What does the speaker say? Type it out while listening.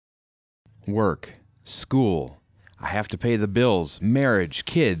Work, school. I have to pay the bills, marriage,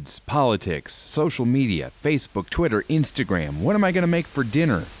 kids, politics, social media, Facebook, Twitter, Instagram. What am I going to make for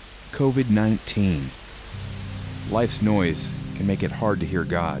dinner? COVID-19. Life's noise can make it hard to hear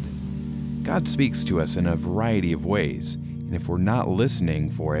God. God speaks to us in a variety of ways, and if we're not listening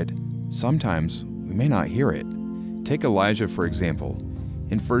for it, sometimes we may not hear it. Take Elijah, for example.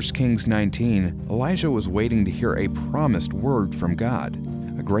 In 1 Kings 19, Elijah was waiting to hear a promised word from God.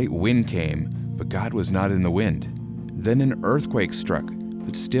 A great wind came, but God was not in the wind. Then an earthquake struck,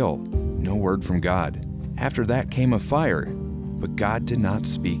 but still, no word from God. After that came a fire, but God did not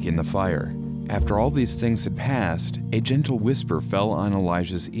speak in the fire. After all these things had passed, a gentle whisper fell on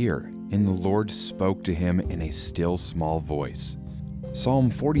Elijah's ear, and the Lord spoke to him in a still small voice.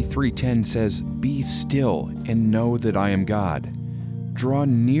 Psalm 43:10 says, "Be still and know that I am God. Draw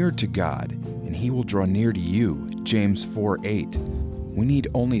near to God, and He will draw near to you." James 4:8. We need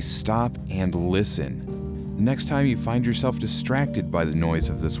only stop and listen. The next time you find yourself distracted by the noise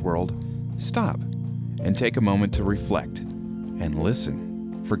of this world, stop and take a moment to reflect and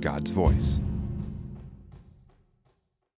listen for God's voice.